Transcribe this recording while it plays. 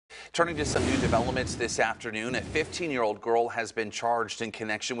Turning to some new developments this afternoon, a 15-year-old girl has been charged in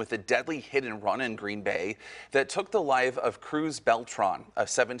connection with a deadly hit-and-run in Green Bay that took the life of Cruz Beltran, a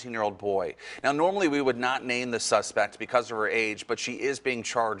 17-year-old boy. Now, normally we would not name the suspect because of her age, but she is being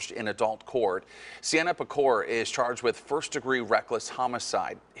charged in adult court. Sienna Pacor is charged with first-degree reckless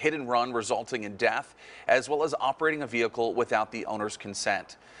homicide, hit-and-run resulting in death, as well as operating a vehicle without the owner's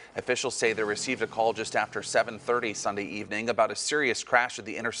consent. Officials say they received a call just after 7:30 Sunday evening about a serious crash at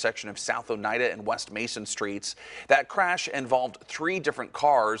the intersection of South Oneida and West Mason Streets. That crash involved 3 different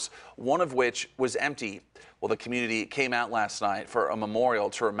cars, one of which was empty. Well, the community came out last night for a memorial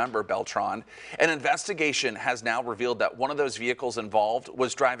to remember Beltran. An investigation has now revealed that one of those vehicles involved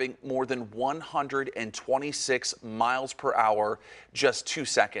was driving more than 126 miles per hour just 2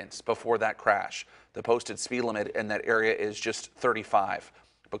 seconds before that crash. The posted speed limit in that area is just 35.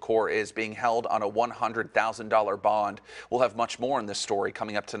 Pacor is being held on a $100,000 bond. We'll have much more in this story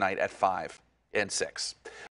coming up tonight at 5 and 6.